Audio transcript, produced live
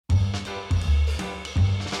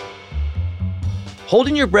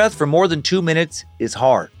Holding your breath for more than 2 minutes is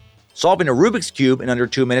hard. Solving a Rubik's Cube in under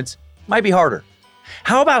 2 minutes might be harder.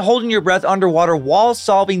 How about holding your breath underwater while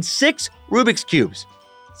solving 6 Rubik's Cubes?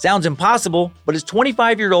 Sounds impossible, but it's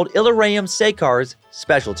 25-year-old Ilham Sekar's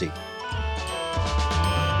specialty.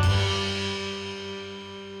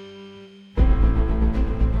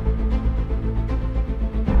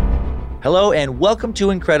 Hello and welcome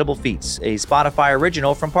to Incredible Feats, a Spotify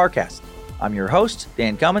original from Parcast. I'm your host,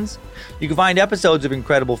 Dan Cummins. You can find episodes of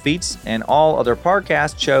Incredible Feats and all other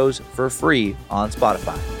Parcast shows for free on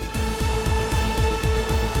Spotify.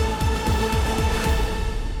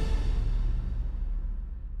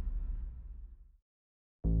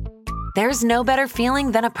 There's no better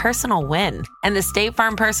feeling than a personal win, and the State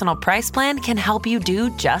Farm Personal Price Plan can help you do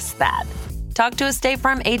just that. Talk to a State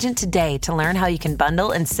Farm agent today to learn how you can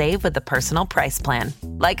bundle and save with the Personal Price Plan.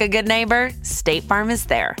 Like a good neighbor, State Farm is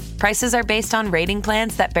there. Prices are based on rating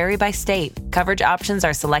plans that vary by state. Coverage options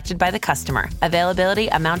are selected by the customer. Availability,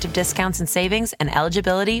 amount of discounts and savings, and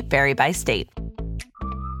eligibility vary by state.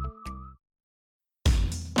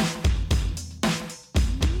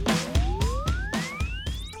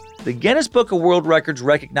 The Guinness Book of World Records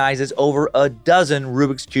recognizes over a dozen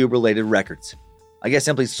Rubik's Cube-related records. I guess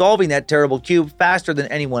simply solving that terrible cube faster than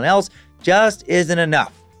anyone else just isn't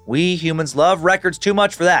enough. We humans love records too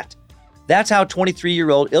much for that. That's how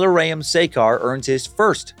 23-year-old Ilham Sekar earns his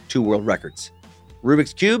first 2 world records.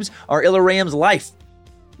 Rubik's Cubes are Ilham's life.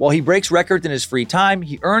 While he breaks records in his free time,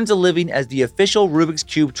 he earns a living as the official Rubik's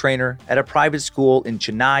Cube trainer at a private school in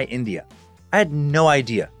Chennai, India. I had no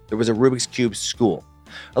idea there was a Rubik's Cube school.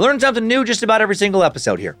 I learned something new just about every single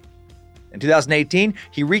episode here. In 2018,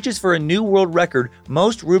 he reaches for a new world record,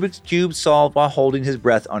 most Rubik's Cubes solved while holding his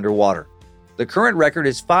breath underwater. The current record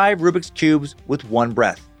is 5 Rubik's Cubes with 1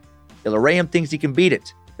 breath. Ilham thinks he can beat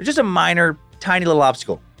it. There's just a minor, tiny little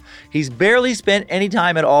obstacle. He's barely spent any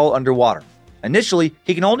time at all underwater. Initially,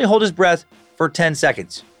 he can only hold his breath for 10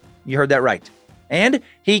 seconds. You heard that right. And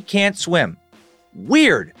he can't swim.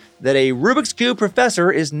 Weird that a Rubik's Cube professor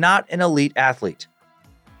is not an elite athlete.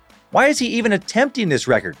 Why is he even attempting this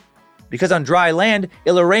record? Because on dry land,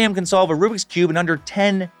 Ilham can solve a Rubik's Cube in under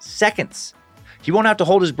 10 seconds. He won't have to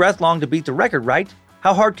hold his breath long to beat the record, right?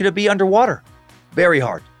 How hard could it be underwater? Very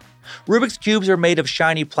hard. Rubik's Cubes are made of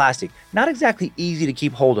shiny plastic, not exactly easy to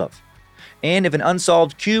keep hold of. And if an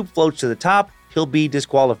unsolved cube floats to the top, he'll be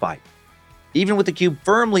disqualified. Even with the cube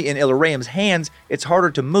firmly in Ilham's hands, it's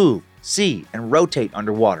harder to move, see, and rotate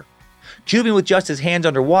underwater. Cubing with just his hands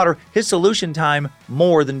underwater, his solution time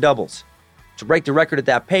more than doubles. To break the record at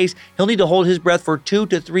that pace, he'll need to hold his breath for 2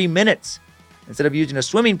 to 3 minutes. Instead of using a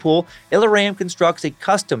swimming pool, Ilham constructs a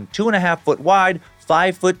custom 2.5-foot wide,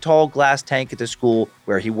 5-foot tall glass tank at the school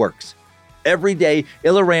where he works. Every day,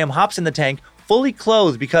 Ilham hops in the tank fully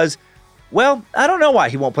clothed because, well, I don't know why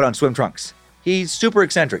he won't put on swim trunks. He's super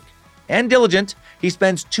eccentric and diligent. He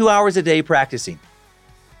spends 2 hours a day practicing.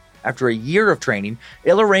 After a year of training,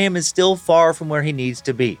 Ilham is still far from where he needs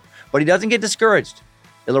to be, but he doesn't get discouraged.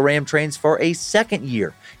 Ilham trains for a second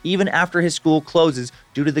year, even after his school closes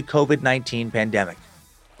due to the COVID-19 pandemic.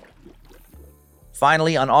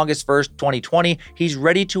 Finally, on August 1st, 2020, he's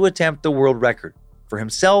ready to attempt the world record for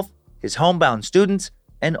himself, his homebound students,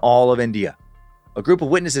 and all of India. A group of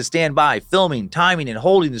witnesses stand by, filming, timing, and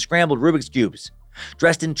holding the scrambled Rubik's Cubes.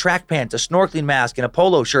 Dressed in track pants, a snorkeling mask, and a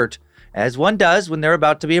polo shirt, as one does when they're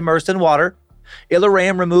about to be immersed in water,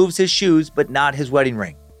 Ilham removes his shoes but not his wedding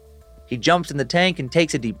ring. He jumps in the tank and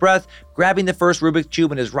takes a deep breath, grabbing the first Rubik's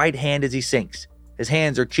Cube in his right hand as he sinks. His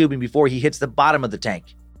hands are cubing before he hits the bottom of the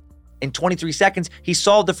tank. In 23 seconds, he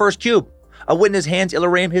solved the first cube. A witness hands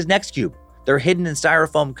Ilham his next cube. They're hidden in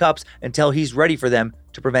styrofoam cups until he's ready for them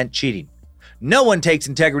to prevent cheating. No one takes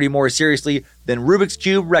integrity more seriously than Rubik's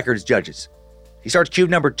Cube records judges. He starts cube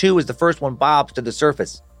number 2 as the first one bobs to the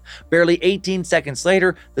surface. Barely 18 seconds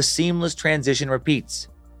later, the seamless transition repeats.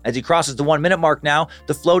 As he crosses the 1-minute mark now,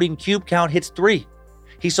 the floating cube count hits 3.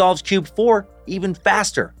 He solves cube 4 even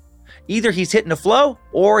faster. Either he's hitting a flow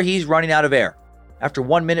or he's running out of air. After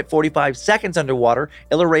 1 minute 45 seconds underwater,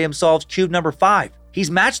 Ilham solves cube number 5. He's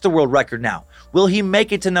matched the world record now. Will he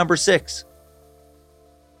make it to number 6?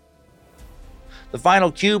 The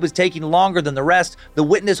final cube is taking longer than the rest. The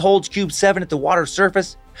witness holds cube 7 at the water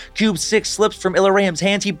surface. Cube 6 slips from Ilham's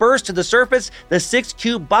hands. He bursts to the surface. The 6th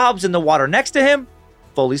cube bobs in the water next to him.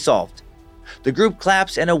 Fully solved. The group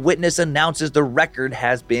claps and a witness announces the record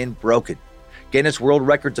has been broken. Guinness World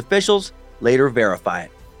Records officials later verify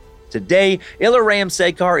it. Today, Ilham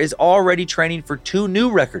Sekar is already training for 2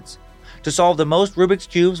 new records: to solve the most Rubik's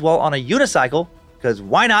Cubes while on a unicycle, because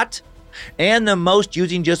why not, and the most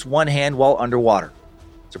using just one hand while underwater.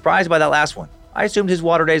 Surprised by that last one. I assumed his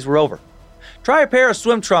water days were over. Try a pair of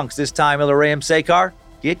swim trunks this time, Ilariam Sekar.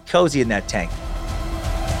 Get cozy in that tank.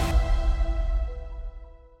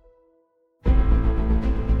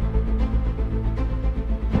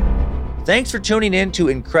 Thanks for tuning in to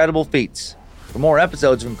Incredible Feats. For more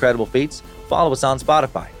episodes of Incredible Feats, follow us on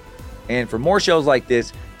Spotify. And for more shows like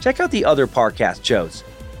this, check out the other Parcast shows,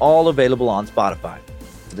 all available on Spotify.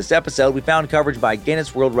 For this episode, we found coverage by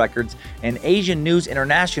Guinness World Records and Asian News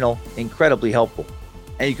International incredibly helpful.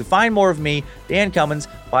 And you can find more of me, Dan Cummins,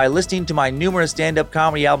 by listening to my numerous stand-up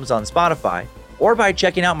comedy albums on Spotify, or by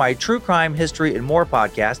checking out my true crime, history, and more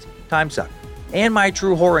podcast, Time Suck, and my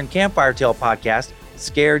true horror and campfire tale podcast,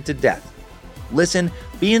 Scared to Death. Listen,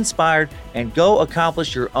 be inspired, and go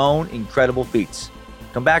accomplish your own incredible feats.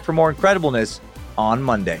 Come back for more incredibleness on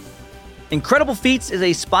Monday. Incredible Feats is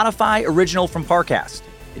a Spotify original from Parcast.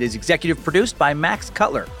 It is executive produced by Max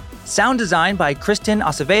Cutler. Sound design by Kristen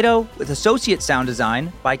Acevedo, with associate sound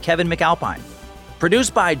design by Kevin McAlpine.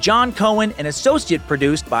 Produced by John Cohen and associate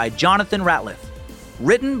produced by Jonathan Ratliff.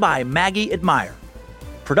 Written by Maggie Admire.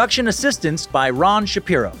 Production assistance by Ron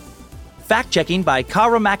Shapiro. Fact-checking by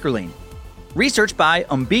Kara Mackerline. Research by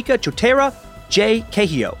Umbika Chotera, Jay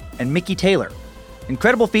Cahio, and Mickey Taylor.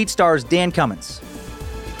 Incredible Feat stars Dan Cummins.